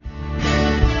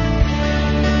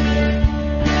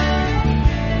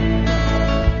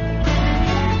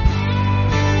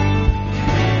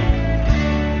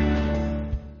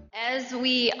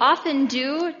often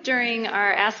do during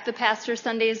our Ask the Pastor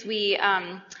Sundays, we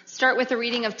start with a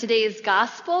reading of today's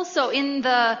gospel. So in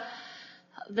the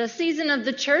season of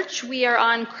the church, we are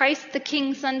on Christ the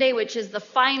King Sunday, which is the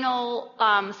final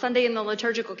Sunday in the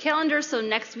liturgical calendar. So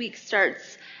next week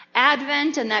starts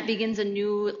Advent, and that begins a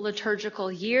new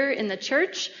liturgical year in the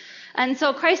church. And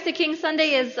so Christ the King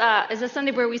Sunday is a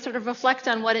Sunday where we sort of reflect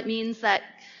on what it means that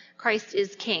Christ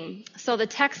is King. So the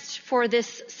text for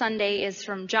this Sunday is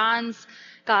from John's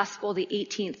Gospel, the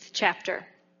 18th chapter.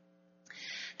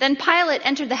 Then Pilate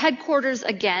entered the headquarters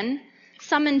again,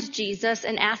 summoned Jesus,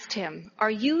 and asked him,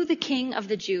 "Are you the King of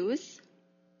the Jews?"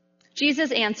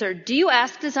 Jesus answered, "Do you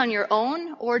ask this on your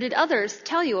own, or did others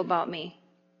tell you about me?"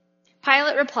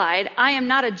 Pilate replied, "I am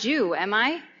not a Jew, am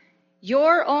I?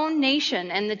 Your own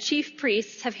nation and the chief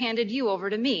priests have handed you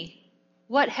over to me.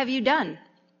 What have you done?"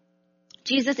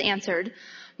 Jesus answered,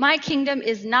 "My kingdom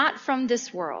is not from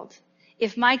this world.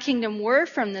 If my kingdom were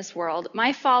from this world,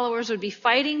 my followers would be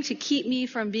fighting to keep me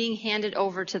from being handed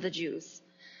over to the Jews.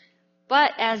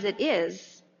 But as it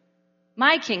is,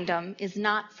 my kingdom is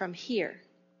not from here."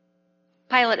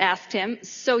 Pilate asked him,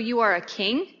 "So you are a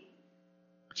king?"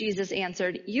 Jesus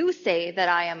answered, "You say that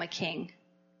I am a king.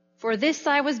 For this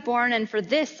I was born, and for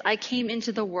this I came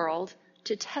into the world,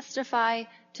 to testify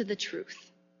to the truth.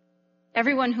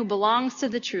 Everyone who belongs to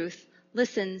the truth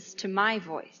listens to my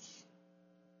voice."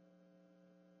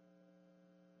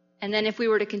 And then if we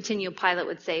were to continue, Pilate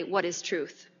would say, "What is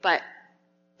truth?" But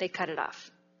they cut it off.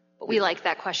 But we like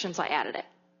that question, so I added it.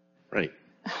 Right.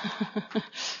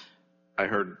 I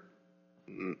heard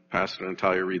Pastor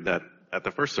Natalia read that at the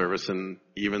first service, and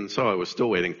even so, I was still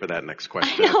waiting for that next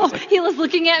question. I know. He was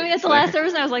looking at me at the last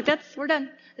service, and I was like, we're done.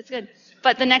 It's good.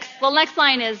 But the next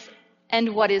line is,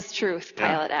 "And what is truth?"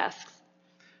 Pilate asks.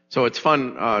 So it's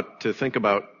fun to think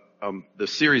about the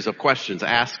series of questions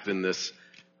asked in this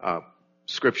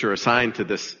scripture assigned to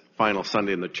this final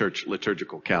Sunday in the church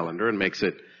liturgical calendar, and makes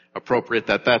it appropriate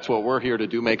that that's what we're here to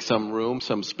do, make some room,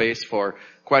 some space for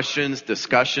questions,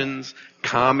 discussions,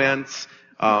 comments.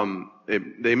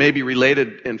 They may be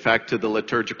related, in fact, to the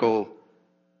liturgical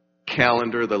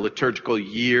calendar, the liturgical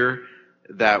year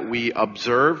that we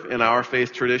observe in our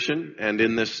faith tradition and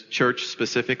in this church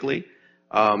specifically.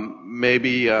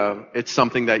 Maybe it's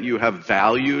something that you have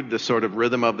valued, the sort of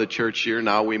rhythm of the church year.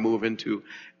 Now we move into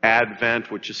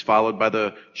Advent, which is followed by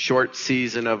the short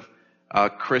season of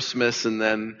Christmas, and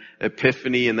then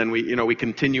Epiphany, and then we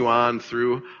continue on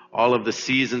through all of the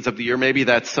seasons of the year. Maybe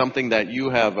that's something that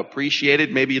you have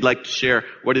appreciated. Maybe you'd like to share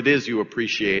what it is you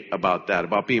appreciate about that,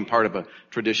 about being part of a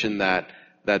tradition that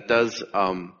does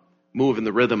move in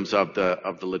the rhythms of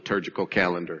the liturgical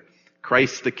calendar.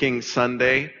 Christ the King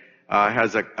Sunday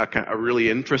has a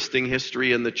really interesting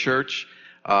history in the church,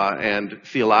 and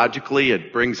theologically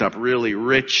it brings up really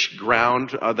rich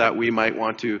ground that we might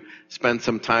want to spend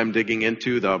some time digging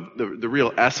into. The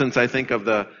real essence, I think, of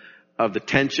the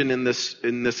tension in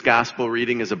this gospel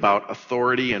reading is about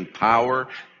authority and power.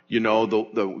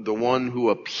 The one who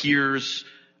appears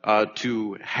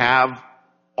to have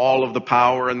all of the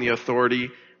power and the authority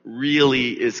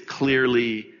really is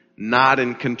clearly not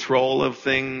in control of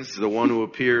things. The one who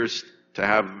appears to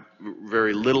have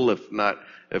very little,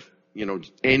 if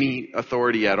any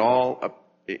authority at all,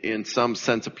 in some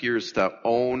sense appears to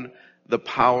own the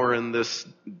power in this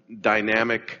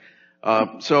dynamic.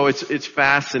 So it's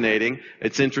fascinating.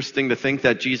 It's interesting to think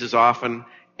that Jesus often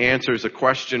answers a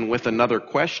question with another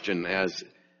question, as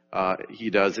he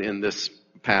does in this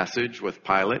passage with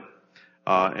Pilate.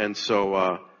 And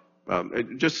so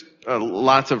just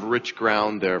lots of rich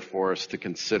ground there for us to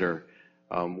consider.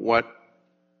 What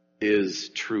is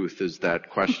truth is that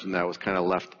question that was kind of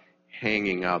left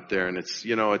hanging out there, and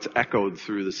it's echoed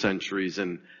through the centuries,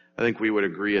 and I think we would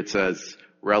agree it's as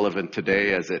relevant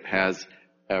today as it has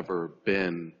ever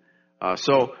been.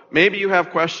 So maybe you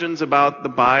have questions about the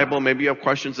Bible, maybe you have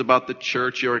questions about the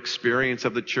church, your experience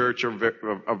of the church, or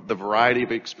of the variety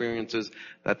of experiences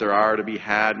that there are to be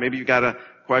had. Maybe you've got a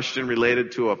question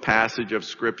related to a passage of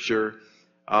Scripture.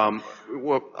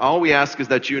 All we ask is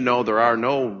that there are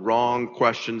no wrong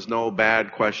questions, no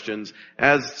bad questions.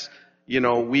 As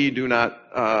we do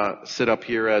not sit up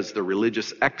here as the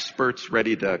religious experts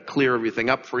ready to clear everything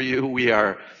up for you. We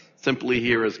are simply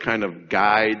here as kind of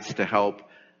guides to help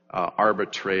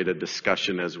arbitrate a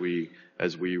discussion as we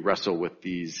wrestle with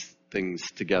these things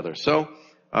together. So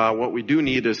what we do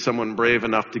need is someone brave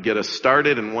enough to get us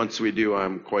started, and once we do,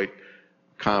 I'm quite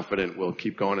confident we'll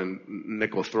keep going, and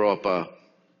Nick will throw up a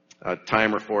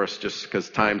timer for us, just because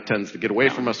time tends to get away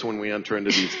from us when we enter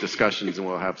into these discussions, and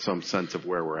we'll have some sense of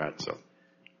where we're at. So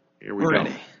here we go.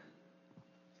 Ready.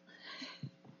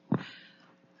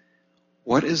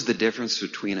 What is the difference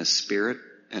between a spirit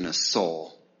and a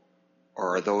soul?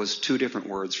 Or are those two different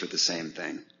words for the same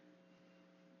thing?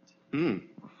 Do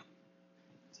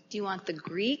you want the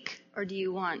Greek, or do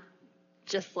you want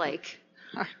just like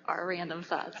our random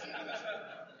thoughts?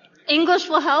 English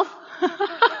will help.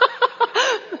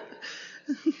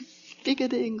 Speak of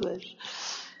the English.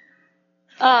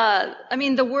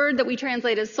 The word that we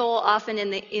translate as soul often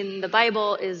in the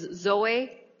Bible is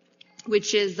zoe,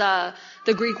 which is the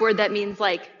Greek word that means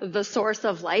like the source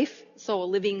of life, so a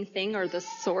living thing or the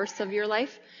source of your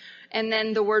life. And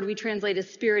then the word we translate as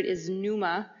spirit is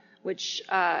pneuma, which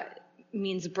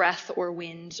means breath or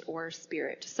wind or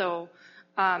spirit. So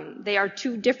they are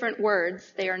two different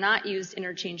words. They are not used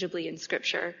interchangeably in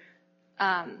Scripture,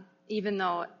 even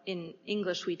though in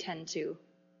English we tend to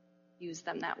use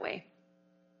them that way.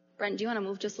 Brent, do you want to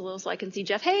move just a little so I can see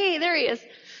Jeff? Hey, there he is.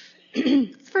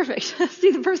 It's perfect.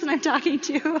 See the person I'm talking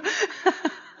to.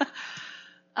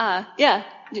 Yeah.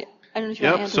 I don't know if you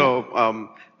want to answer so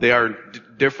they are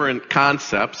different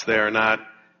concepts. They are not,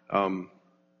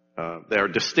 they are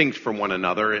distinct from one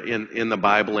another in the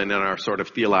Bible and in our sort of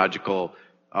theological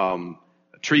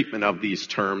treatment of these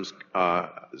terms.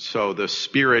 So the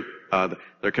spirit,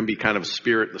 there can be kind of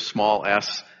spirit, the small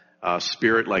s,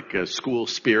 spirit like a school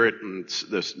spirit, and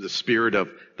the spirit of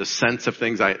the sense of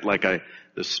things.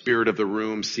 The spirit of the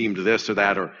room seemed this or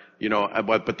that, or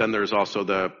but then there's also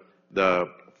the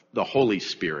Holy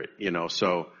Spirit,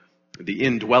 so the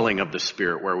indwelling of the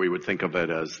Spirit, where we would think of it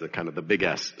as the kind of the big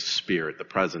S Spirit, the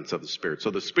presence of the Spirit. So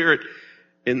the Spirit,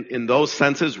 in those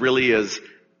senses, really is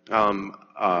an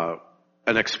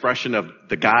expression of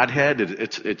the Godhead.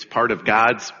 It's part of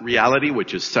God's reality,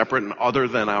 which is separate and other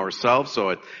than ourselves. So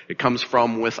it comes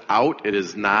from without. It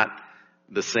is not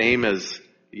the same as,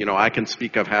 I can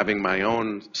speak of having my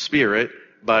own spirit,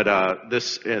 but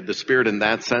the Spirit in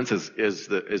that sense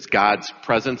is God's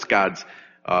presence, God's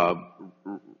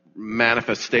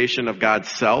manifestation of God's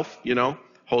self,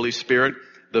 Holy Spirit.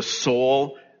 The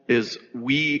soul is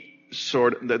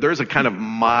there's a kind of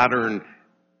modern,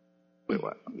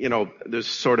 this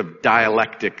sort of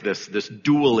dialectic, this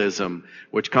dualism,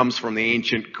 which comes from the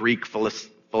ancient Greek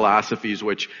philosophies,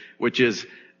 which is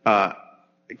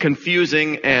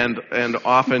confusing and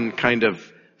often kind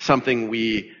of something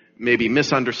we maybe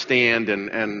misunderstand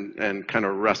and kind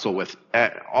of wrestle with.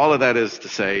 All of that is to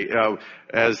say,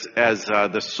 as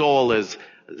the soul is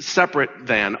separate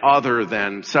than, other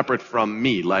than, separate from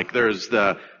me. Like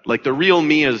the real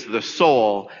me is the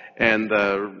soul, and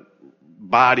the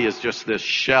body is just this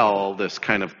shell, this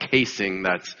kind of casing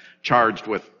that's charged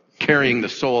with carrying the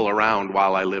soul around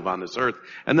while I live on this earth.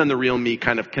 And then the real me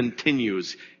kind of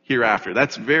continues hereafter.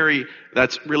 That's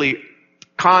really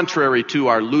contrary to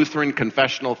our Lutheran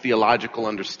confessional theological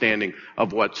understanding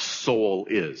of what soul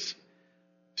is.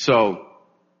 So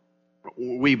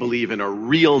we believe in a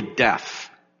real death,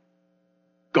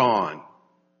 gone,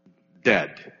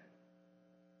 dead,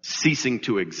 ceasing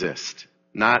to exist.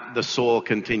 Not the soul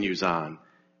continues on,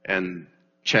 and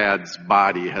Chad's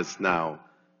body has now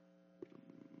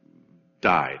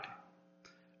died.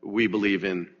 We believe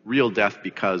in real death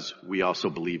because we also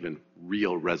believe in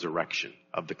real resurrection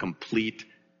of the complete,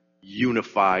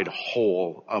 unified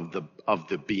whole of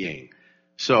the being.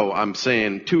 So I'm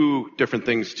saying two different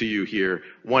things to you here.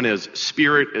 One is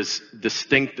spirit is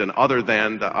distinct and other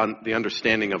than the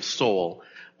understanding of soul,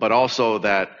 but also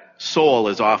that soul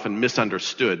is often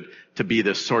misunderstood to be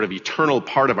this sort of eternal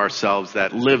part of ourselves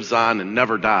that lives on and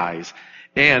never dies,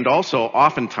 and also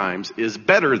oftentimes is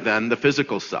better than the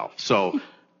physical self. So,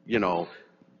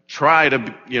 try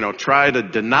to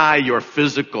deny your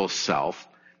physical self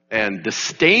and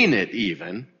disdain it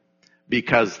even,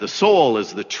 because the soul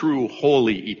is the true,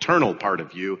 holy, eternal part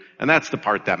of you, and that's the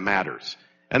part that matters.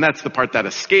 And that's the part that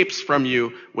escapes from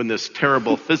you when this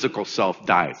terrible physical self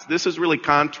dies. This is really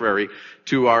contrary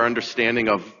to our understanding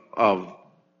of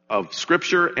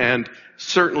Scripture, and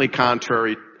certainly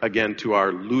contrary, again, to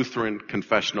our Lutheran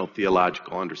confessional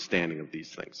theological understanding of these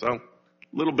things. So,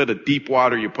 a little bit of deep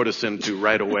water you put us into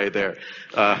right away there.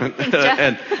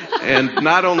 And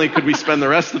not only could we spend the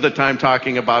rest of the time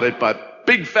talking about it, but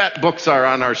big fat books are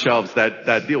on our shelves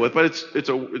that deal with it. But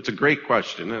it's a great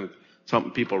question, and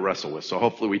something people wrestle with. So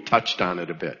hopefully we touched on it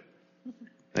a bit.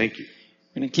 Thank you.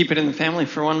 We're going to keep it in the family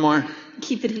for one more.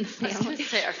 Keep it in the I was going family. to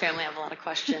say our family have a lot of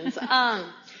questions.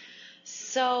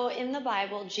 So in the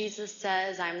Bible, Jesus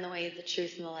says, I'm the way, the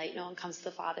truth, and the light. No one comes to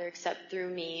the Father except through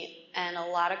me. And a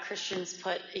lot of Christians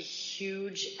put a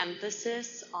huge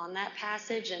emphasis on that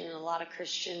passage, and a lot of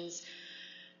Christians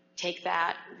take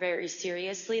that very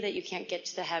seriously, that you can't get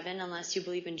to the heaven unless you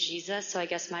believe in Jesus. So I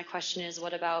guess my question is,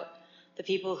 what about the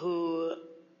people who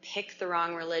pick the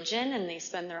wrong religion and they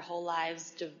spend their whole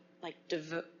lives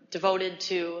devoted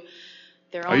to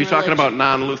their own Are you talking religion. about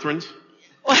non-Lutherans?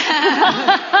 Just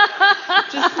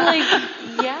like,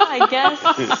 yeah, I guess.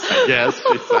 I guess.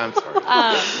 I'm sorry.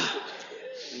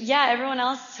 Yeah, everyone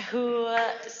else who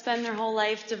spend their whole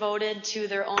life devoted to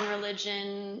their own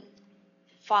religion,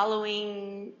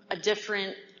 following a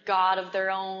different God of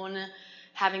their own,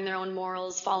 having their own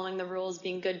morals, following the rules,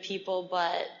 being good people,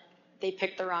 but they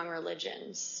pick the wrong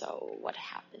religion. So what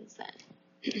happens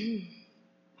then?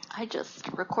 I just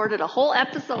recorded a whole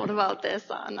episode about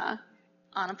this on a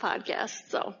podcast,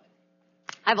 so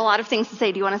I have a lot of things to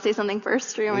say. Do you want to say something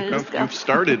first, or you want me to just go? You've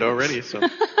started already, so.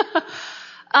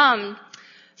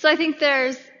 So I think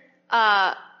there's,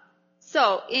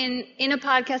 so in a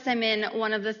podcast I'm in,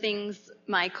 one of the things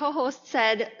my co-host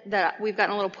said that we've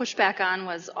gotten a little pushback on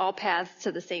was all paths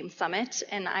to the same summit.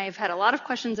 And I've had a lot of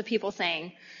questions of people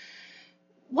saying,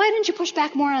 why didn't you push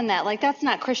back more on that? Like, that's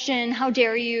not Christian. How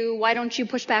dare you? Why don't you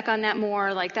push back on that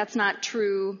more? Like, that's not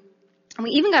true. And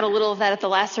we even got a little of that at the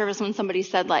last service when somebody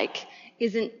said, like,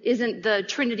 isn't the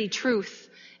Trinity truth?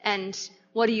 And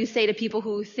what do you say to people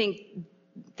who think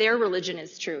their religion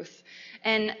is truth?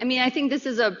 And I mean, I think this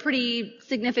is a pretty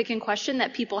significant question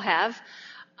that people have.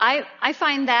 I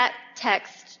find that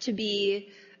text to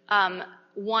be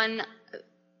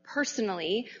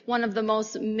personally, one of the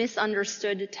most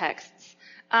misunderstood texts.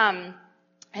 And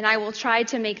I will try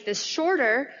to make this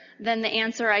shorter than the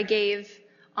answer I gave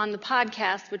on the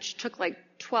podcast, which took like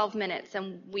 12 minutes,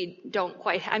 and we don't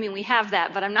quite, I mean, we have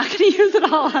that, but I'm not going to use it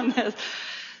all on this.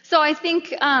 So I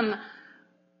think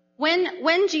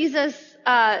when Jesus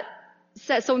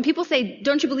says, so when people say,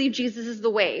 don't you believe Jesus is the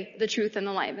way, the truth, and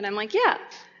the life? And I'm like, yeah.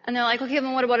 And they're like, okay,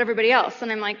 then what about everybody else?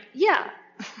 And I'm like, yeah.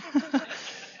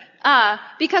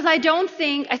 Because I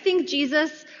think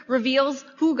Jesus reveals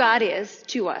who God is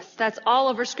to us. That's all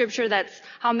over Scripture. That's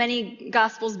how many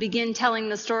Gospels begin telling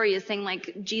the story, is saying,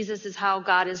 like, Jesus is how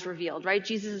God is revealed, right?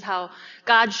 Jesus is how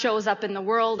God shows up in the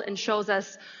world and shows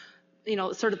us, you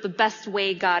know, sort of the best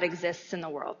way God exists in the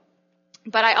world.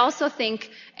 But I also think,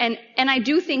 and I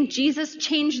do think Jesus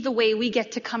changed the way we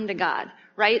get to come to God,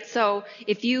 right? So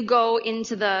if you go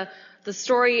into the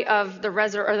story of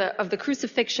the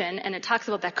crucifixion, and it talks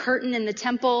about that curtain in the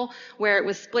temple where it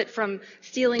was split from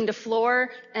ceiling to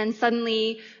floor, and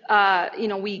suddenly,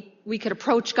 we could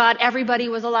approach God. Everybody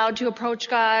was allowed to approach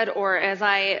God, or as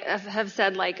I have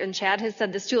said, like, and Chad has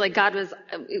said this too, like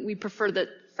we prefer the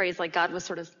phrase, like, God was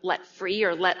sort of let free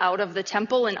or let out of the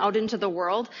temple and out into the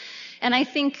world. And I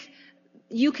think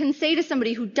you can say to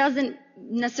somebody who doesn't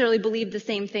necessarily believe the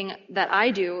same thing that I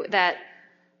do, that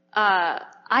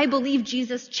I believe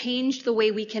Jesus changed the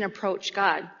way we can approach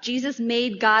God. Jesus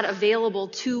made God available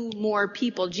to more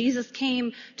people. Jesus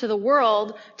came to the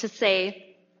world to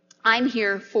say, I'm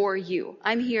here for you.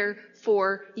 I'm here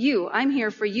for you. I'm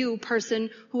here for you, person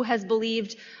who has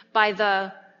believed by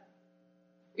the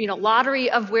lottery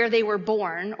of where they were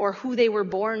born or who they were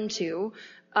born to,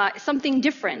 something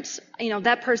different.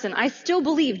 That person, I still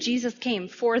believe Jesus came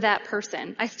for that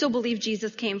person. I still believe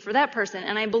Jesus came for that person.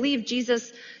 And I believe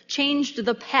Jesus changed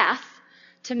the path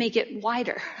to make it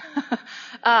wider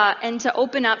and to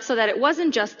open up so that it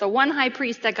wasn't just the one high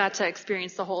priest that got to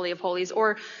experience the Holy of Holies,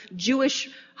 or Jewish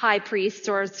high priests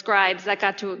or scribes that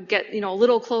got to get, a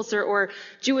little closer, or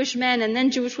Jewish men and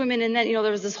then Jewish women. And then,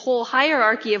 there was this whole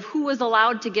hierarchy of who was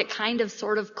allowed to get kind of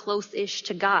sort of close-ish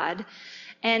to God.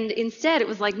 And instead it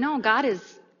was like, no, God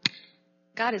is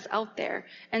out there.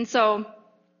 And so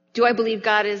do I believe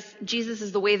Jesus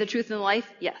is the way, the truth, and the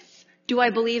life? Yes. Do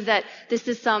I believe that this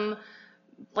is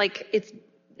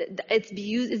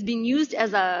it's being used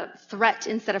as a threat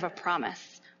instead of a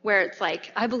promise, where it's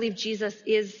like, I believe Jesus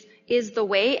is the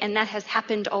way, and that has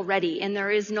happened already. And there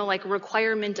is no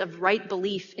requirement of right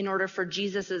belief in order for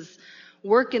Jesus's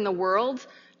work in the world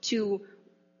to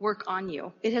work on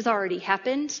you. It has already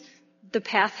happened. The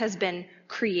path has been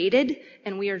created,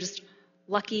 and we are just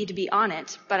lucky to be on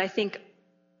it. But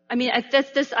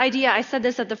that's this idea, I said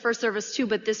this at the first service too,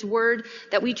 but this word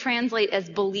that we translate as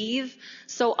believe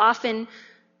so often,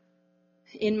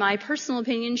 in my personal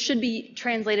opinion, should be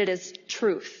translated as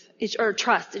truth, or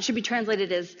trust. It should be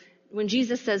translated as, when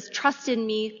Jesus says, trust in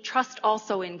me, trust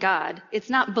also in God. It's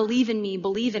not believe in me,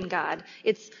 believe in God.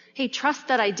 It's, hey, trust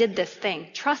that I did this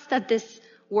thing. Trust that this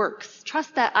works.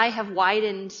 Trust that I have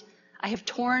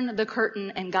torn the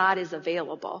curtain and God is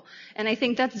available. And I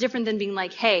think that's different than being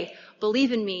like, hey,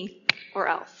 believe in me or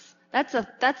else.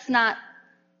 That's not,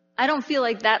 I don't feel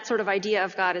like that sort of idea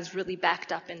of God is really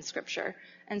backed up in Scripture.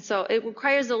 And so it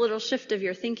requires a little shift of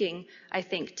your thinking, I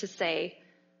think, to say,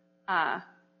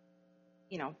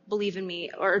 believe in me,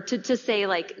 or to say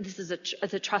like, this is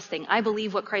it's a trust thing. I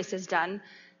believe what Christ has done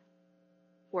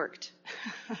worked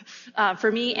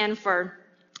for me and for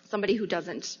somebody who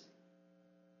doesn't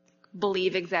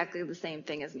believe exactly the same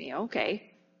thing as me.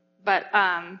 Okay. But,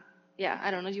 yeah,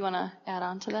 I don't know. Do you want to add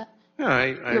on to that? Yeah,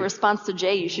 Your response to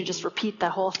Jay, you should just repeat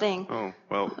that whole thing. Oh,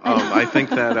 well, I think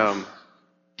that, I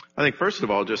think first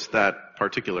of all, just that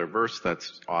particular verse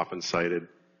that's often cited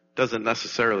isn't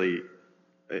necessarily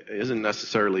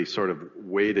sort of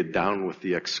weighted down with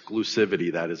the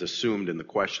exclusivity that is assumed in the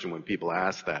question when people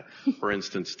ask that. For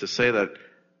instance, to say that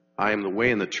I am the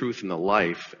way and the truth and the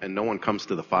life, and no one comes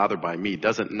to the Father by me,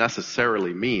 doesn't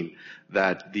necessarily mean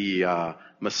that the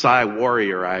Maasai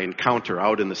warrior I encounter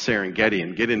out in the Serengeti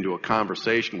and get into a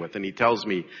conversation with, and he tells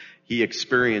me he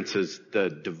experiences the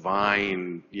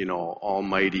divine,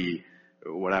 almighty,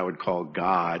 what I would call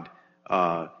God,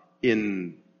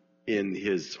 in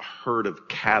his herd of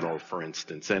cattle, for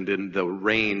instance, and in the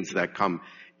rains that come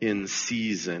in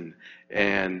season.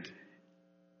 And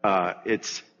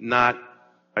it's not,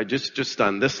 just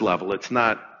on this level,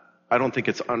 I don't think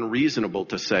it's unreasonable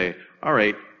to say, all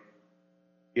right,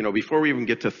 before we even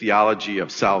get to theology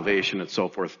of salvation and so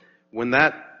forth, when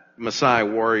that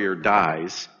Maasai warrior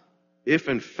dies, if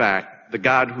in fact the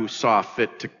God who saw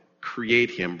fit to create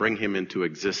him, bring him into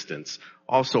existence,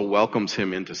 also welcomes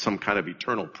him into some kind of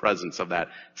eternal presence of that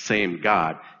same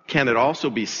God, can it also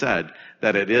be said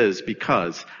that it is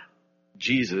because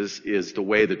Jesus is the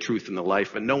way, the truth, and the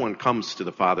life, and no one comes to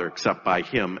the Father except by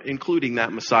him, including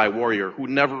that Maasai warrior who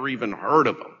never even heard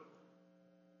of him?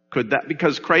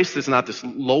 Because Christ is not this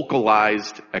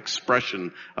localized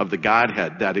expression of the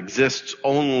Godhead that exists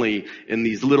only in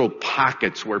these little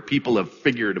pockets where people have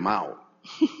figured him out.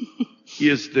 He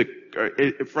is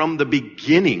from the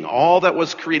beginning, all that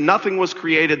was created, nothing was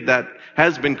created that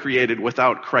has been created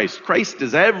without Christ. Christ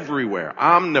is everywhere.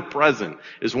 Omnipresent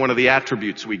is one of the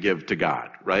attributes we give to God,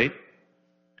 right?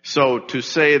 So to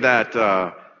say that,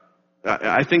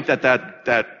 I think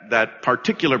that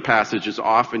particular passage is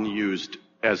often used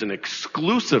as an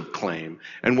exclusive claim,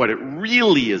 and what it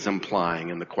really is implying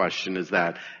in the question is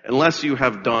that unless you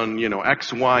have done,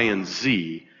 X, Y, and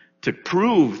Z to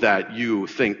prove that you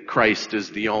think Christ is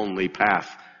the only path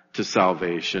to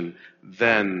salvation,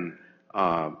 then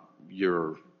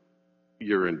you're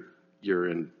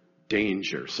in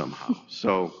danger somehow.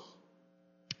 So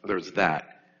there's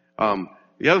that.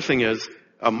 The other thing is,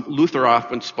 Luther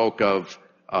often spoke of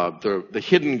the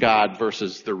hidden God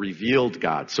versus the revealed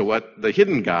God. So what the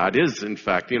hidden God is, in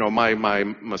fact, my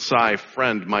Maasai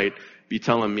friend might be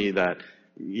telling me that,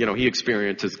 he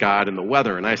experiences God in the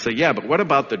weather. And I say, yeah, but what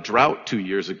about the drought 2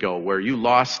 years ago where you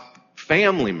lost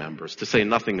family members, to say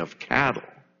nothing of cattle?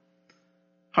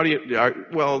 How do you,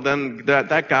 well, then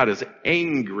that God is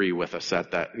angry with us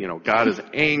at that, God is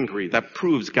angry. That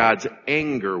proves God's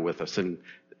anger with us. And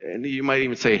you might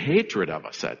even say hatred of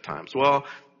us at times. Well,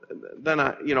 then,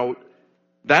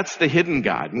 that's the hidden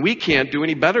God. And we can't do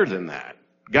any better than that.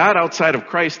 God outside of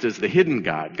Christ is the hidden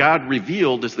God. God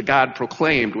revealed is the God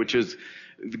proclaimed, which is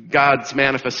God's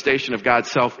manifestation of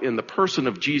God's self in the person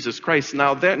of Jesus Christ.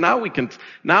 Now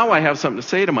I have something to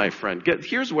say to my friend.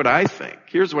 Here's what I think.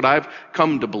 Here's what I've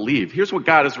come to believe. Here's what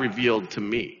God has revealed to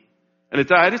me. And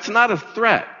it's not a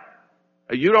threat.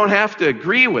 You don't have to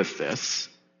agree with this.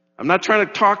 I'm not trying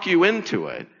to talk you into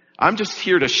it. I'm just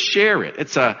here to share it.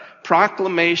 It's a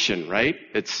proclamation, right?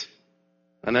 It's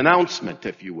an announcement,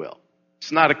 if you will.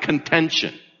 It's not a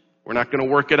contention. We're not going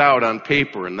to work it out on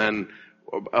paper and then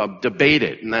debate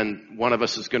it, and then one of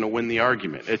us is going to win the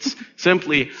argument. It's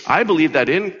simply, I believe that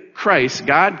in Christ,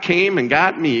 God came and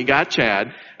got me, got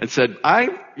Chad, and said,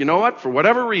 you know what, for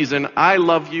whatever reason, I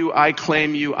love you, I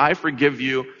claim you, I forgive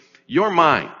you, you're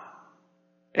mine.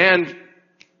 And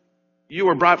you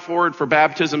were brought forward for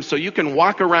baptism so you can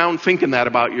walk around thinking that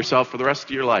about yourself for the rest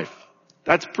of your life.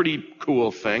 That's a pretty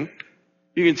cool thing.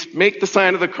 You can make the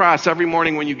sign of the cross every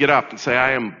morning when you get up and say,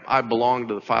 I belong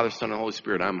to the Father, Son, and Holy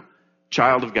Spirit. I'm a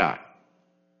child of God.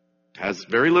 It has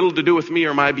very little to do with me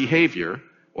or my behavior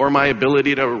or my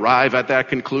ability to arrive at that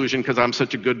conclusion because I'm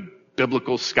such a good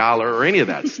biblical scholar or any of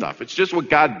that stuff. It's just what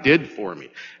God did for me.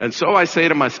 And so I say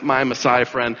to my Messiah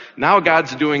friend, now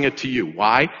God's doing it to you.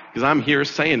 Why? Because I'm here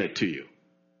saying it to you.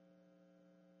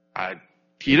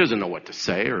 He doesn't know what to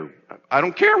say, or I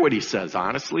don't care what he says,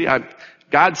 honestly.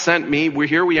 God sent me.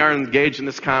 Here we are engaged in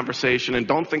this conversation, and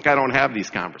don't think I don't have these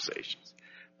conversations.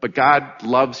 But God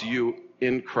loves you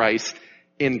in Christ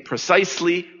in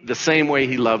precisely the same way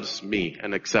he loves me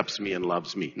and accepts me and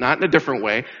loves me. Not in a different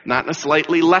way, not in a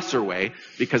slightly lesser way,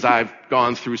 because I've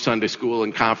gone through Sunday school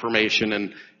and confirmation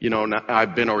and,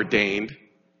 I've been ordained.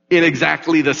 in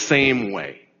exactly the same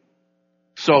way.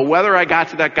 So whether I got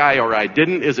to that guy or I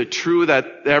didn't, is it true that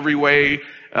every way,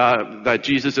 that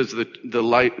Jesus is the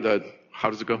light, how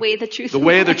does it go? Way, the truth, the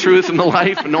way, the truth, and the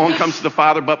life, and no one comes to the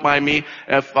Father but by me.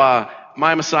 If,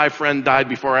 my Messiah friend died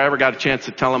before I ever got a chance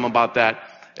to tell him about that,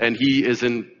 and he is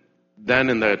then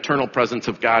in the eternal presence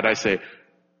of God, I say,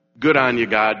 good on you,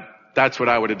 God. That's what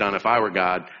I would have done if I were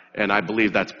God. And I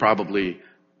believe that's probably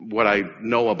what I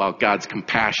know about God's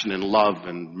compassion and love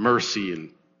and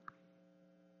mercy.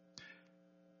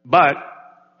 But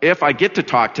if I get to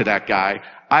talk to that guy,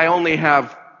 I only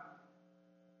have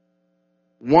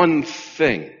one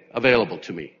thing available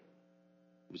to me.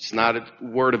 It's not a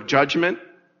word of judgment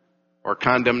or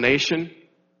condemnation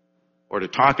or to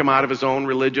talk him out of his own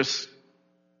religious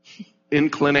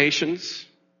inclinations.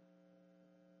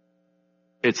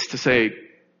 It's to say,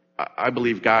 I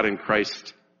believe God in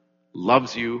Christ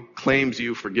loves you, claims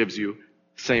you, forgives you,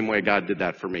 same way God did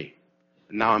that for me.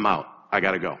 And now I'm out. I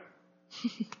gotta go.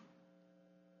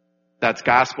 That's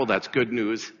gospel, that's good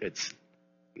news. It's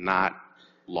not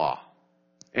law.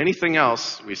 Anything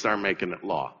else, we start making it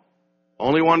law.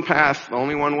 Only one path,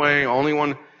 only one way, only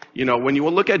one. When you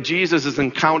look at Jesus'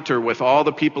 encounter with all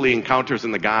the people he encounters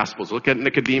in the Gospels, look at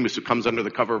Nicodemus who comes under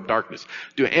the cover of darkness.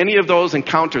 Do any of those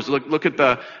encounters, look at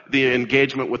the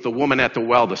engagement with the woman at the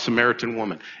well, the Samaritan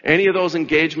woman. Any of those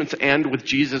engagements end with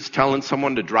Jesus telling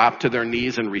someone to drop to their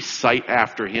knees and recite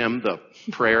after him the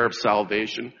prayer of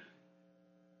salvation?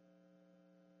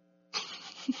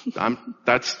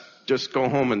 That's just go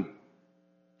home and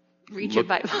read your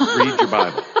Bible. Read your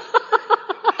Bible.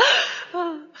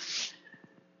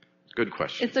 Good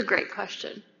question. It's a great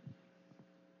question.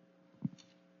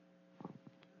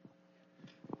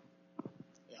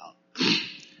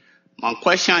 My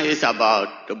question is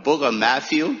about the book of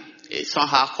Matthew. It's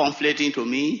somehow conflicting to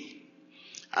me.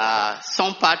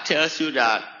 Some part tells you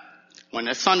that when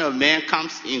the Son of Man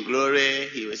comes in glory,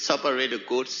 he will separate the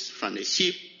goats from the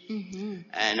sheep. Mm-hmm.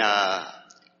 And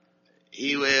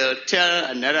he will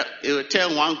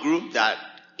tell one group that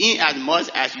in as much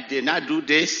as you did not do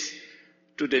this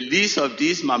to the least of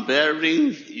these my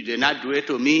brethren, you did not do it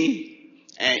to me.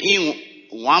 And in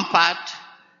one part,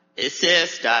 it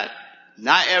says that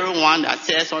not everyone that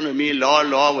says unto me, Lord,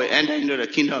 Lord, will enter into the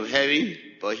kingdom of heaven,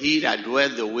 but he that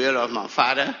doeth the will of my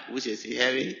Father, which is in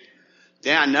heaven.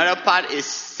 Then another part is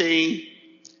saying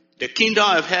the kingdom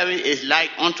of heaven is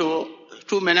like unto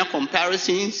too many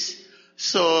comparisons.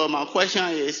 So my question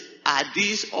is, are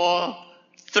these all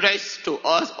threats to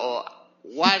us, or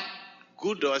what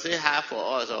good does it have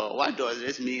for us, or what does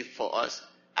this mean for us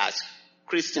as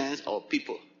Christians or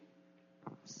people?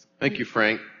 Thank you,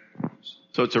 Frank.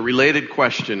 So it's a related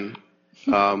question.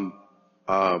 There's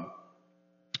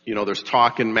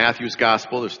talk in Matthew's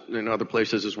gospel, there's in other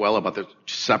places as well, about the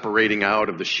separating out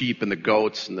of the sheep and the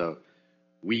goats and the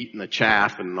wheat and the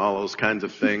chaff and all those kinds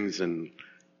of things, and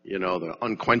the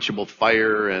unquenchable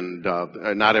fire, and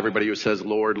not everybody who says,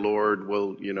 Lord, Lord,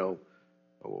 will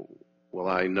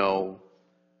I know.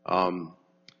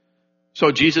 So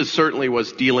Jesus certainly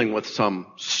was dealing with some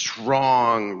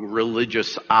strong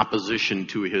religious opposition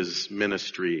to his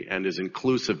ministry and his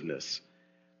inclusiveness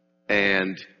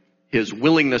and his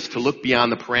willingness to look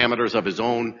beyond the parameters of his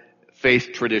own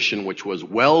faith tradition, which was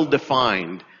well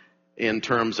defined in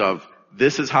terms of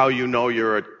this is how you know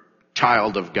you're a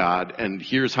child of God, and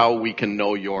here's how we can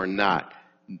know you're not.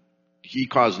 He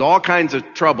caused all kinds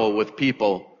of trouble with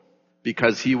people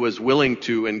because he was willing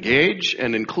to engage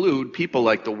and include people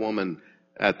like the woman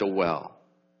at the well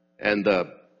and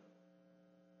the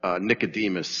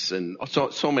Nicodemus and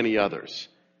so many others.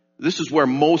 This is where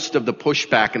most of the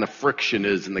pushback and the friction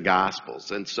is in the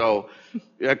Gospels. And so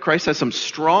Christ has some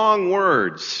strong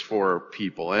words for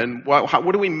people. And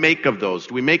what do we make of those?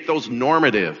 Do we make those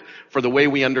normative for the way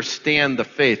we understand the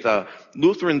faith?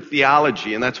 Lutheran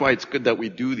theology, and that's why it's good that we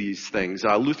do these things.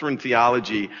 Lutheran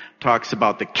theology talks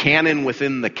about the canon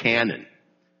within the canon.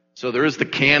 So there is the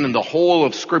canon, the whole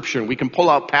of Scripture, and we can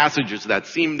pull out passages that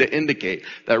seem to indicate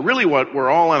that really what we're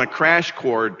all on a crash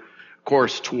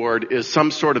course toward is some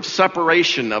sort of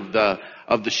separation of the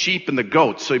sheep and the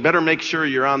goats. So you better make sure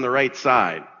you're on the right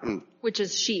side. Which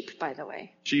is sheep, by the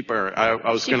way. Sheep are,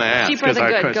 I was going to ask. Sheep are the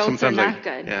good, goats are not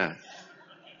good. Yeah.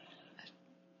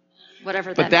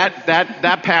 Whatever that But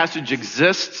that passage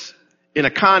exists in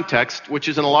a context, which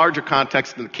is in a larger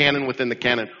context than the canon within the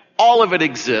canon. All of it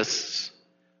exists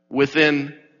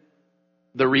within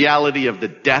the reality of the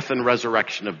death and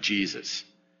resurrection of Jesus.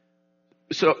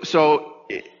 So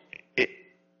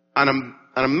on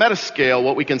a meta scale,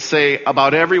 what we can say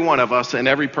about every one of us and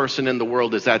every person in the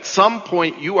world is at some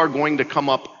point you are going to come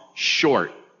up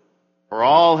short For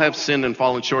all have sinned and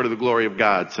fallen short of the glory of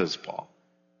God, says Paul.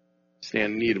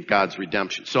 Stand in need of God's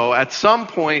redemption. So at some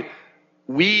point,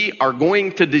 we are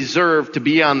going to deserve to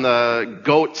be on the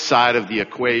goat side of the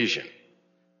equation.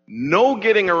 No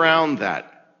getting around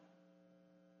that.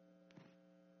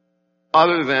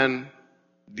 Other than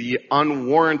the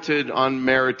unwarranted,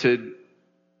 unmerited,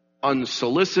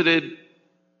 unsolicited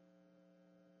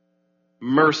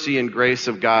mercy and grace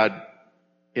of God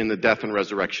in the death and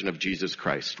resurrection of Jesus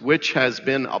Christ, which has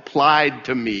been applied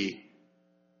to me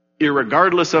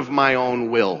irregardless of my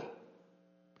own will.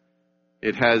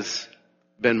 It has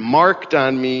been marked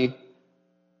on me,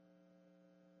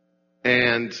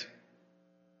 and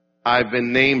I've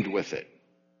been named with it.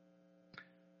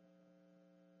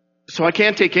 So I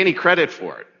can't take any credit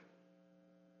for it.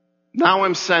 Now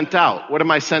I'm sent out. What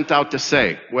am I sent out to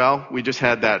say? Well, we just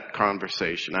had that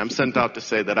conversation. I'm sent out to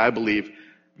say that I believe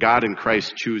God in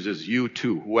Christ chooses you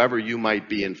too, whoever you might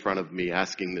be in front of me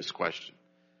asking this question.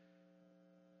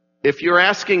 If you're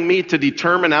asking me to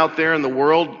determine out there in the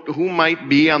world who might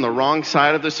be on the wrong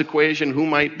side of this equation, who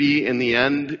might be in the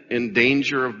end in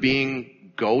danger of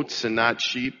being goats and not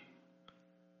sheep,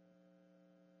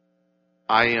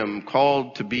 I am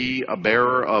called to be a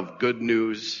bearer of good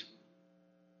news,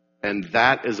 and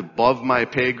that is above my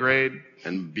pay grade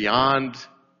and beyond,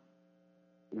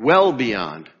 well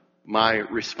beyond my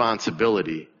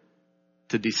responsibility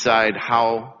to decide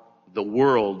how the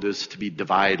world is to be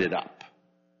divided up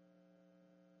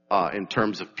in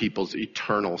terms of people's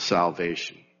eternal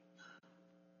salvation.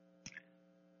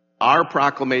 Our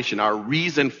proclamation, our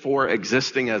reason for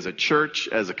existing as a church,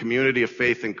 as a community of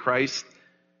faith in Christ,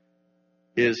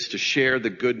 is to share the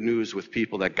good news with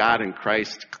people that God in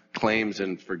Christ claims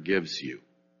and forgives you.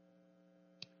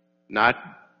 Not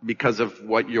because of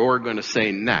what you're going to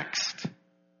say next,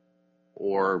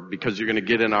 or because you're going to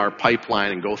get in our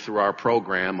pipeline and go through our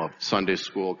program of Sunday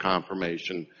school,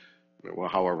 confirmation, well,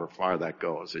 however far that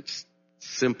goes. It's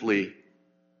simply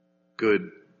good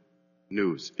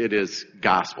news. It is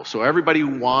gospel. So everybody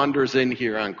who wanders in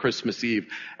here on Christmas Eve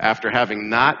after having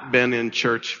not been in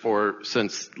church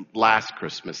since last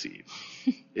Christmas Eve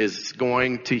is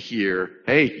going to hear,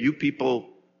 hey, you people,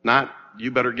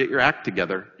 you better get your act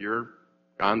together. You're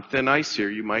on thin ice here.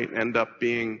 You might end up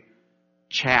being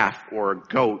chaff or a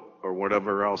goat or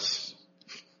whatever else.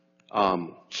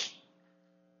 God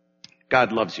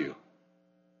loves you.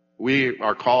 We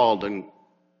are called and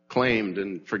claimed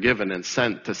and forgiven and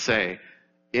sent to say,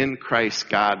 in Christ,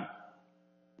 God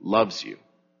loves you.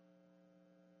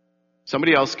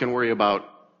 Somebody else can worry about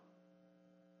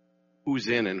who's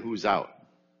in and who's out.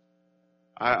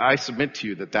 I submit to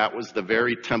you that was the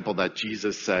very temple that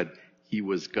Jesus said he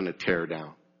was going to tear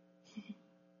down.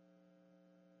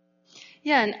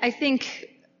 Yeah, and I think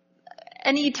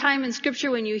any time in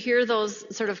Scripture when you hear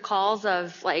those sort of calls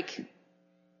of like,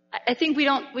 I think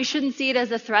we shouldn't see it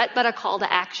as a threat, but a call to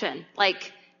action.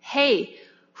 Like, hey,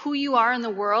 who you are in the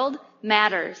world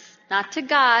matters. Not to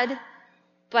God,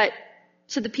 but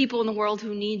to the people in the world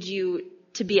who need you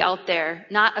to be out there.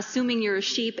 Not assuming you're a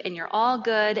sheep and you're all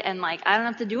good and like, I don't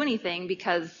have to do anything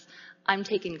because I'm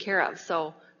taken care of.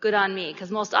 So good on me.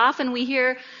 Because most often we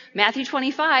hear Matthew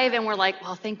 25 and we're like,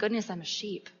 well, thank goodness I'm a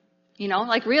sheep. You know,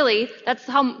 like really, that's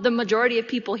how the majority of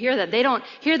people hear that. They don't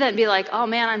hear that and be like, oh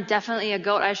man, I'm definitely a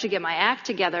goat. I should get my act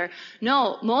together.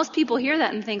 No, most people hear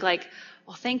that and think like,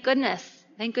 well, thank goodness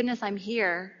I'm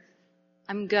here.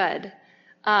 I'm good.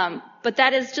 But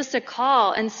that is just a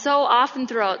call. And so often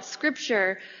throughout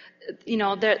Scripture, you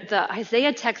know, the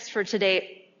Isaiah text for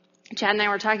today, Chad and I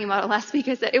were talking about it last week,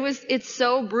 it's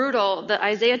so brutal. The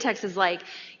Isaiah text is like,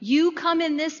 you come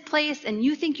in this place and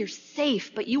you think you're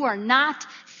safe, but you are not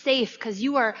safe because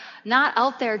you are not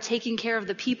out there taking care of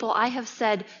the people I have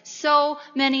said so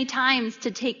many times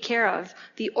to take care of.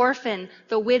 The orphan,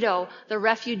 the widow, the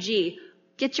refugee.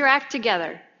 Get your act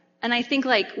together. And I think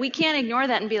like we can't ignore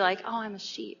that and be like, oh, I'm a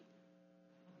sheep.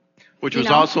 Which was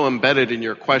also embedded in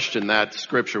your question, that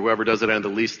scripture, whoever does it and the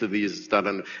least of these is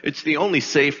done. It's the only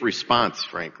safe response,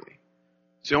 frankly.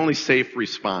 It's the only safe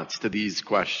response to these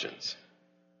questions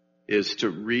is to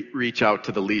reach out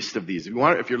to the least of these.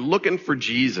 If you're looking for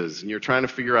Jesus and you're trying to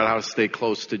figure out how to stay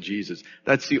close to Jesus,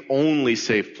 that's the only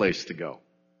safe place to go.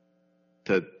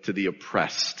 To the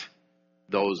oppressed,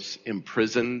 those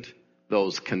imprisoned,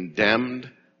 those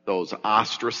condemned, those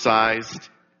ostracized,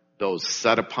 those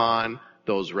set upon,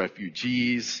 those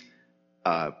refugees,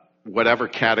 whatever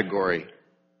category.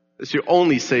 It's your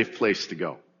only safe place to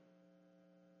go.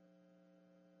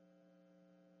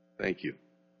 Thank you.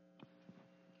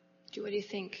 What do you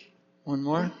think? One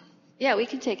more? Yeah, we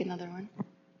can take another one.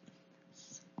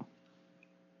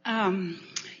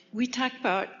 We talk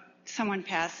about someone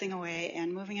passing away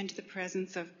and moving into the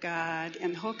presence of God,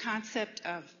 and the whole concept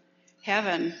of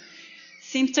heaven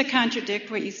seems to contradict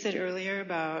what you said earlier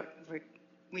about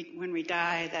when we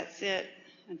die, that's it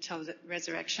until the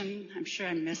resurrection. I'm sure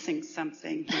I'm missing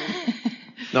something here.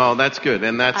 No, that's good,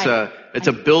 and it's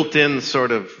a built-in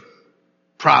sort of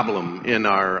problem in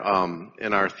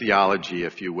our theology,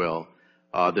 if you will,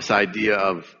 this idea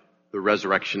of the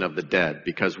resurrection of the dead,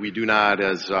 because we do not,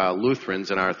 as Lutherans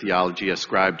in our theology,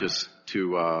 ascribe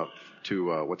to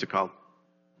what's it called?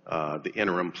 The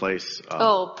interim place.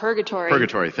 Purgatory.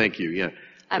 Purgatory. Thank you. Yeah.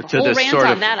 I have a whole rant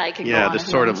on that I could go on. Yeah, this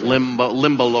sort of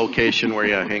limbo location where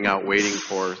you hang out waiting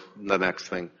for the next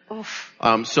thing.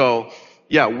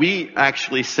 We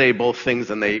actually say both things,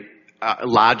 and they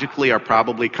logically are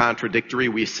probably contradictory.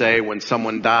 We say when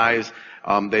someone dies,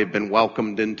 they've been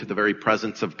welcomed into the very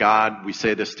presence of God. We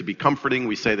say this to be comforting.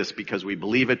 We say this because we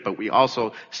believe it, but we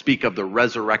also speak of the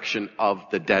resurrection of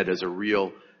the dead as a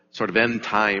real sort of end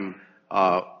time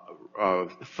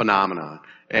phenomenon.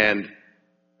 And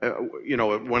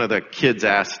one of the kids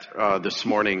asked this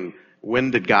morning,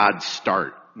 when did God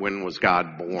start? When was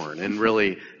God born? And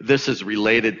really, this is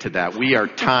related to that. We are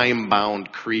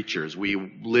time-bound creatures. We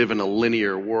live in a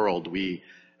linear world.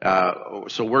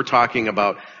 So we're talking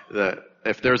about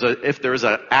if there's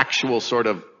a actual sort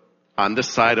of, on this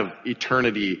side of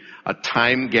eternity, a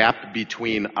time gap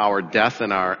between our death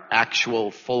and our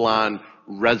actual full-on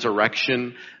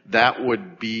resurrection, that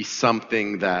would be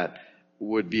something that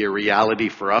would be a reality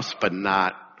for us, but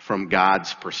not from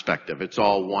God's perspective. It's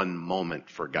all one moment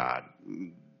for God.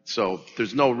 So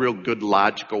there's no real good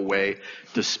logical way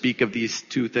to speak of these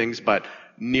two things, but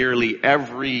nearly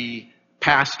every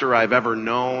pastor I've ever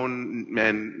known,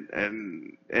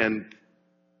 and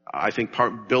I think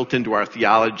built into our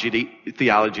theology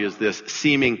is this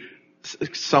seeming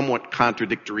somewhat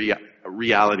contradictory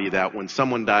reality that when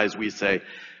someone dies, we say,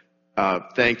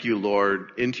 thank you,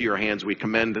 Lord, into your hands we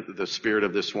commend the spirit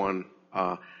of this one,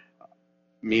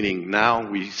 meaning now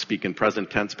we speak in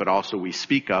present tense, but also we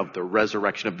speak of the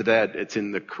resurrection of the dead. It's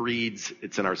in the creeds,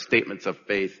 it's in our statements of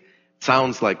faith. It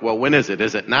sounds like, well, when is it?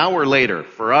 Is it now or later?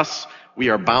 For us, we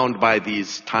are bound by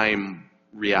these time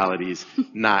realities,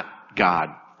 not God.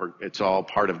 It's all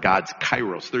part of God's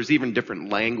kairos. There's even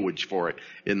different language for it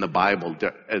in the Bible,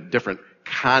 a different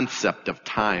concept of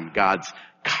time. God's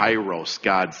kairos,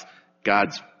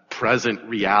 God's present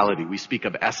reality. We speak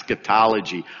of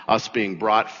eschatology, us being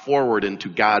brought forward into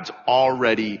God's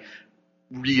already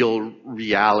real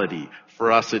reality.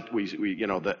 For us,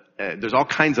 there's all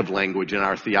kinds of language in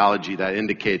our theology that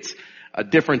indicates a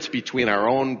difference between our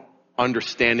own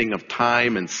understanding of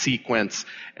time and sequence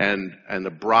and the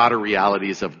broader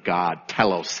realities of God,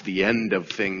 telos, the end of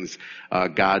things,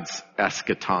 God's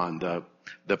eschaton,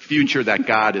 the future that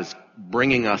God is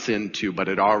bringing us into, but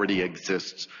it already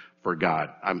exists for God.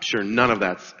 I'm sure none of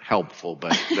that's helpful,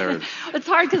 but it's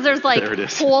hard because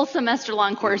there's whole semester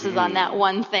long courses on that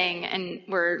one thing, and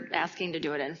we're asking to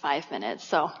do it in 5 minutes,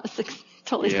 so it's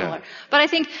totally similar. But I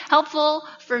think helpful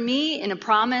for me in a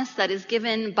promise that is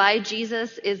given by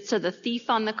Jesus is to the thief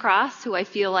on the cross, who I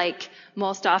feel like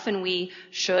most often we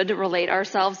should relate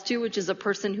ourselves to, which is a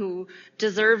person who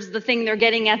deserves the thing they're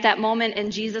getting at that moment,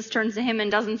 and Jesus turns to him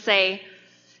and doesn't say,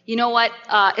 you know what,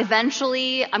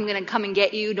 eventually I'm going to come and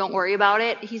get you, don't worry about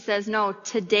it. He says, no,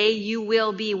 today you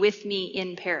will be with me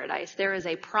in paradise. There is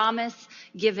a promise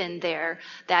given there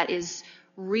that is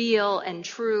real and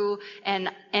true,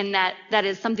 and that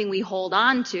is something we hold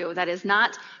on to. That is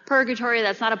not purgatory.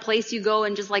 That's not a place you go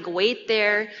and just wait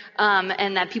there,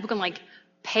 and that people can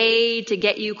pay to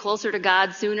get you closer to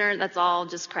God sooner. That's all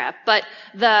just crap. But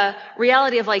the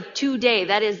reality of today,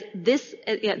 that is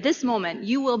this moment,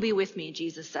 you will be with me,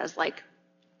 Jesus says.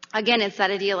 Again, it's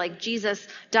that idea Jesus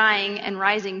dying and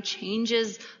rising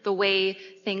changes the way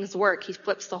things work. He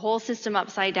flips the whole system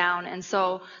upside down. And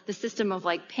so the system of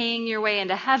paying your way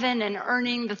into heaven and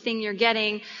earning the thing you're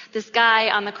getting, this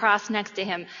guy on the cross next to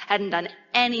him hadn't done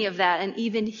any of that. And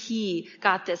even he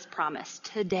got this promise.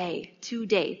 Today,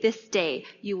 this day,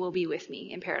 you will be with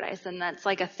me in paradise. And that's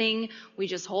a thing we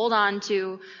just hold on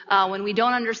to when we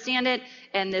don't understand it.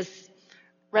 And this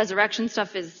resurrection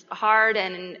stuff is hard,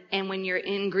 and when you're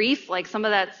in grief, some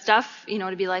of that stuff,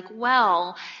 to be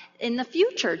well, in the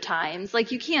future times,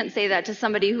 you can't say that to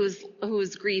somebody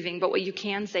who's grieving, but what you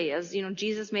can say is,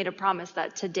 Jesus made a promise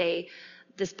that today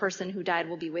this person who died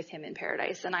will be with him in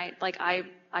paradise. And I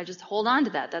just hold on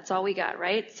to that. That's all we got,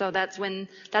 right? So that's when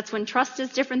trust is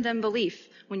different than belief.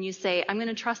 When you say, I'm going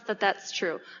to trust that that's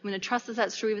true. I'm going to trust that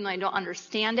that's true even though I don't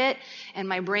understand it and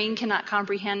my brain cannot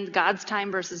comprehend God's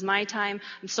time versus my time.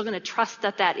 I'm still going to trust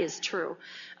that that is true.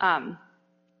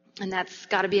 And that's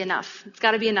got to be enough. It's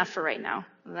got to be enough for right now.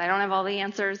 I don't have all the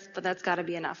answers, but that's got to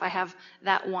be enough. I have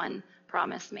that one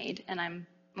promise made, and I'm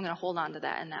going to hold on to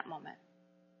that in that moment.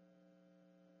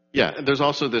 Yeah, there's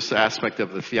also this aspect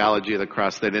of the theology of the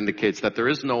cross that indicates that there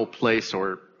is no place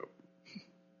or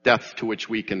depth to which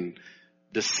we can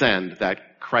descend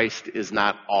that Christ is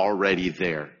not already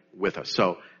there with us.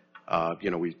 So,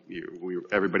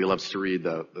 everybody loves to read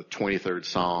the 23rd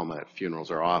Psalm at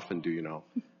funerals, or often do,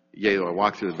 yea, though I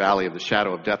walk through the valley of the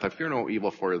shadow of death, I fear no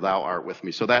evil, for thou art with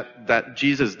me. So that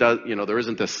Jesus does, there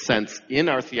isn't a sense in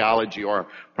our theology or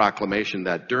proclamation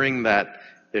that during that,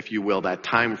 if you will, that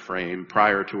time frame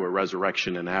prior to a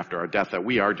resurrection and after our death, that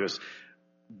we are just,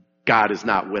 God is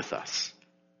not with us.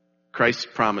 Christ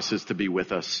promises to be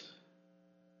with us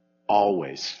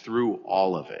always, through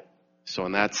all of it. So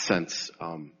in that sense,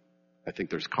 I think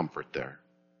there's comfort there.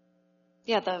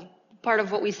 Yeah, the part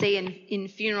of what we say in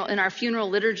our funeral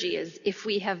liturgy is, if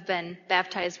we have been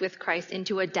baptized with Christ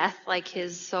into a death like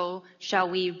his, so shall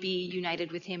we be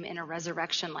united with him in a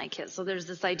resurrection like his. So there's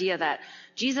this idea that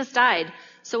Jesus died.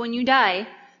 So when you die,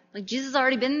 like, Jesus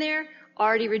already been there,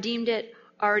 already redeemed it,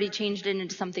 already changed it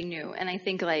into something new. And I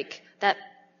think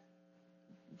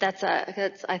that's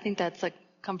a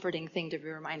comforting thing to be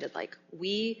reminded. Like,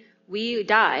 we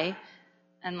die,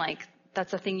 and like,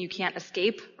 that's a thing you can't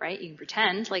escape, right? You can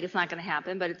pretend like it's not going to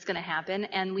happen, but it's going to happen,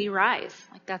 and we rise.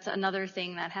 Like, that's another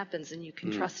thing that happens, and you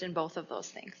can trust in both of those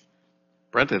things.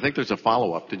 Brent, I think there's a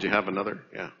follow-up. Did you have another?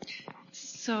 Yeah.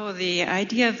 So the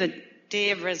idea of the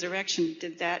day of resurrection,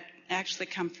 did that actually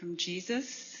come from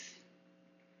Jesus?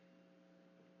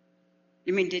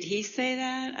 You mean, did he say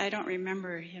that? I don't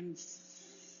remember him.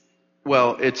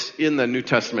 Well, it's in the New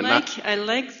Testament. I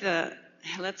like the,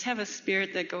 let's have a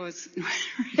spirit that goes.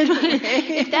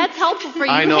 If that's helpful for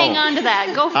you, hang on to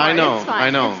that. Go for it. It's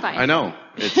fine. I know.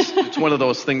 It's one of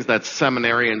those things that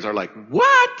seminarians are like,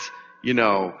 what?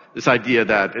 This idea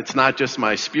that it's not just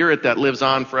my spirit that lives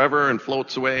on forever and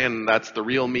floats away, and that's the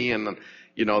real me, and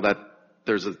that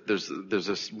there's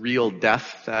this real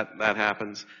death that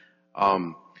happens.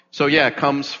 So yeah, it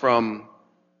comes from.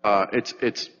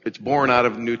 It's born out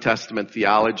of New Testament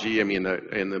theology. I mean,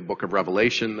 in the book of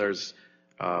Revelation, there's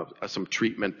some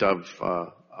treatment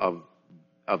of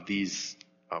these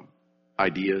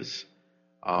ideas.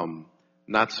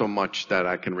 Not so much that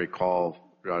I can recall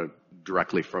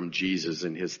directly from Jesus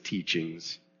and his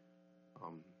teachings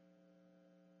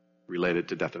related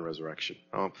to death and resurrection.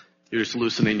 You're just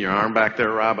loosening your arm back there,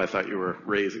 Rob? I thought you were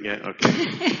raising it. Okay.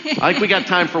 I think we got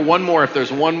time for one more. If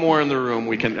there's one more in the room,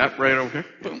 we can, right over here.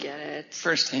 Boom. Get it.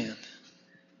 First hand.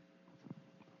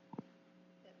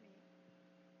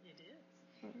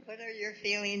 What are your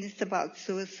feelings about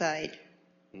suicide?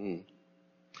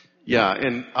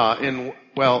 Yeah,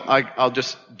 I'll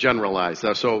just generalize.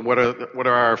 So what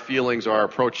are our feelings or our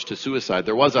approach to suicide?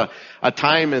 There was a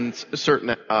time in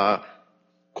certain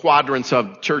quadrants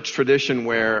of church tradition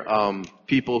where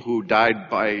people who died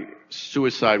by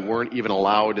suicide weren't even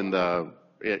allowed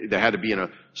they had to be in a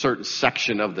certain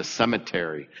section of the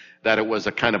cemetery, that it was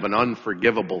a kind of an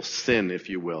unforgivable sin, if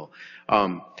you will.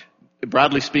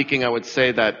 Broadly speaking, I would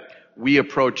say that we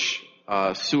approach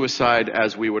suicide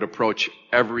as we would approach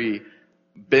every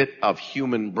bit of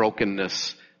human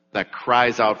brokenness that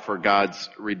cries out for God's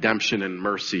redemption and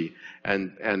mercy.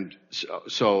 And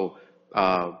so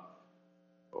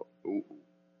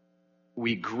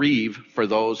we grieve for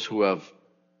those who have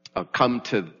come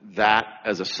to that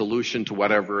as a solution to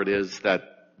whatever it is that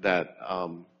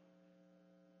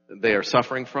they are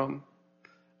suffering from.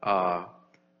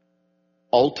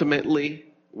 Ultimately,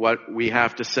 what we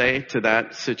have to say to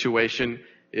that situation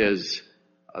is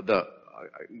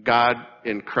God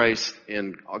in Christ,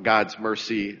 in God's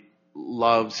mercy,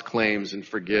 loves, claims, and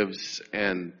forgives,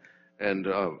 and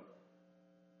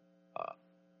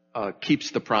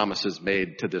keeps the promises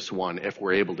made to this one, if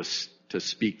we're able to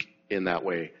speak in that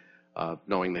way,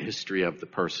 knowing the history of the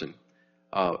person.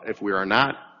 If we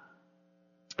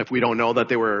don't know that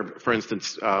they were, for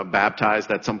instance,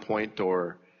 baptized at some point,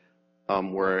 or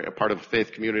were a part of a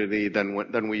faith community, then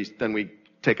we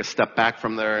take a step back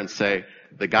from there and say,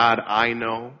 the God I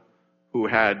know, who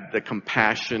had the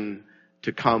compassion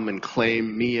to come and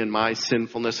claim me and my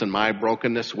sinfulness and my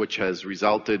brokenness, which has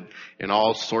resulted in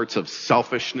all sorts of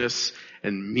selfishness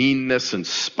and meanness and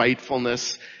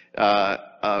spitefulness,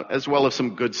 as well as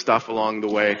some good stuff along the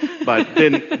way, but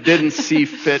didn't see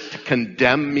fit to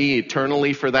condemn me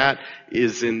eternally for that,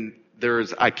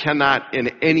 I cannot in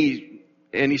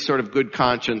any sort of good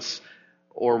conscience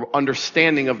or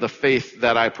understanding of the faith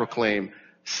that I proclaim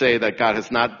say that God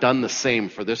has not done the same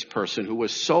for this person who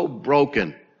was so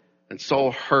broken and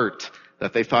so hurt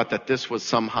that they thought that this was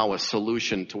somehow a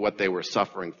solution to what they were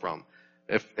suffering from.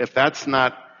 If that's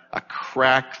not a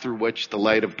crack through which the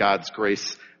light of God's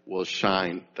grace will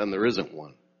shine, then there isn't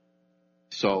one.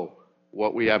 So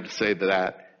what we have to say to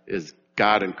that is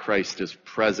God in Christ is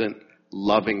present,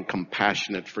 loving,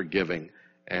 compassionate, forgiving,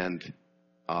 and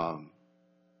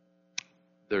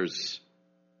the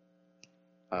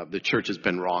church has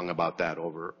been wrong about that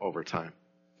over time.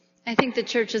 I think the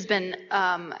church has been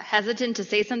hesitant to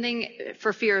say something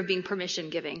for fear of being permission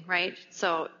giving, right?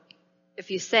 So if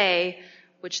you say,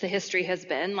 which the history has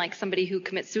been, like somebody who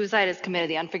commits suicide has committed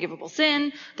the unforgivable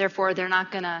sin, therefore they're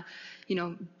not going to,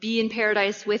 be in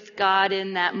paradise with God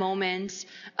in that moment,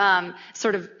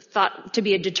 sort of thought to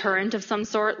be a deterrent of some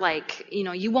sort, like,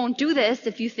 you won't do this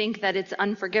if you think that it's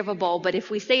unforgivable, but if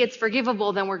we say it's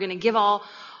forgivable, then we're going to give all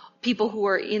people who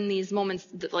are in these moments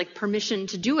like permission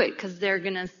to do it because they're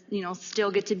going to,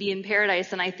 still get to be in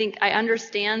paradise. And I think I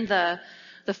understand the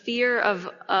fear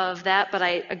of that, but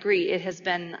I agree it has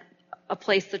been a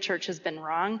place the church has been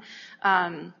wrong.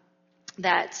 And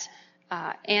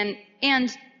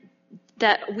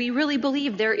that we really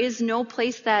believe there is no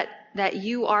place that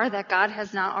you are that God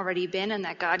has not already been and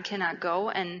that God cannot go.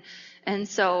 And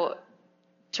so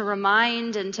to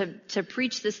remind and to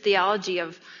preach this theology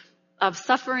of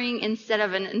suffering instead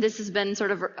of, and this has been sort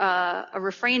of a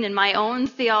refrain in my own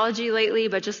theology lately,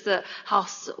 but just how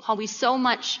we so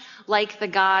much like the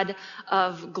God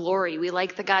of glory. We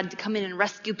like the God to come in and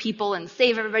rescue people and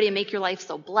save everybody and make your life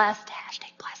so blessed.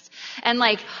 #blessed. And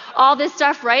like all this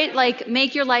stuff, right? Like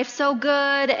make your life so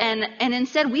good. And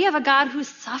instead we have a God who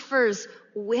suffers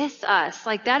with us.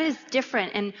 Like that is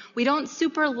different. And we don't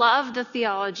super love the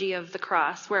theology of the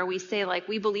cross where we say like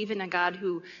we believe in a God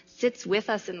who sits with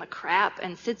us in the crap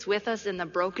and sits with us in the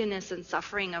brokenness and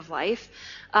suffering of life.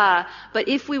 But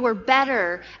if we were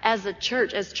better as a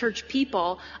church, as church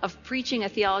people of preaching a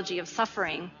theology of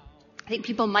suffering, I think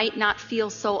people might not feel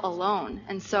so alone.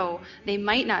 And so they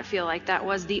might not feel like that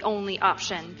was the only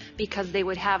option because they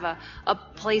would have a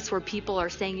place where people are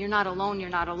saying, you're not alone, you're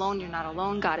not alone, you're not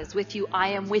alone. God is with you. I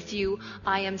am with you.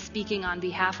 I am speaking on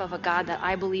behalf of a God that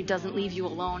I believe doesn't leave you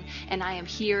alone. And I am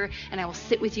here and I will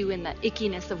sit with you in the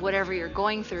ickiness of whatever you're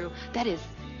going through. That is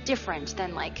different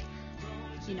than like,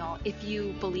 if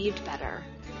you believed better.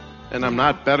 And I'm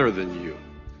not better than you.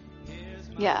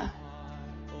 Yeah.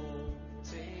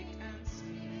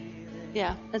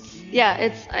 I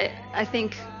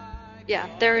think,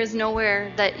 there is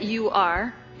nowhere that you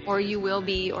are, or you will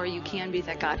be, or you can be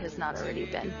that God has not already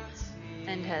been,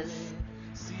 and has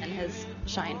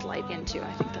shined light into.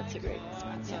 I think that's a great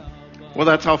spot. So. Well,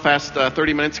 that's how fast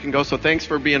 30 minutes can go. So thanks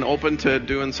for being open to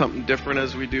doing something different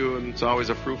as we do, and it's always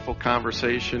a fruitful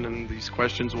conversation. And these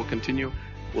questions will continue.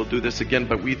 We'll do this again,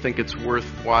 but we think it's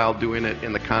worthwhile doing it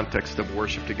in the context of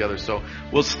worship together. So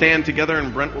we'll stand together,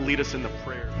 and Brent will lead us in the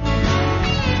prayer.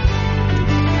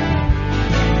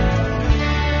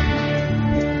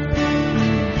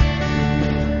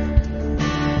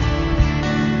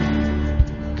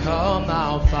 Come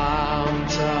thou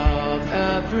fount of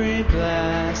every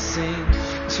blessing,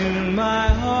 to my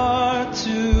heart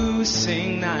to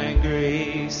sing thy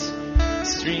grace.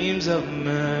 Streams of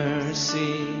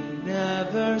mercy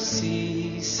never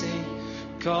ceasing,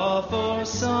 call for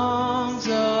songs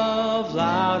of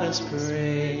loudest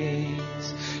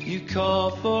praise. You call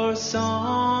for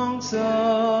songs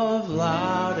of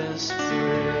loudest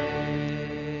praise.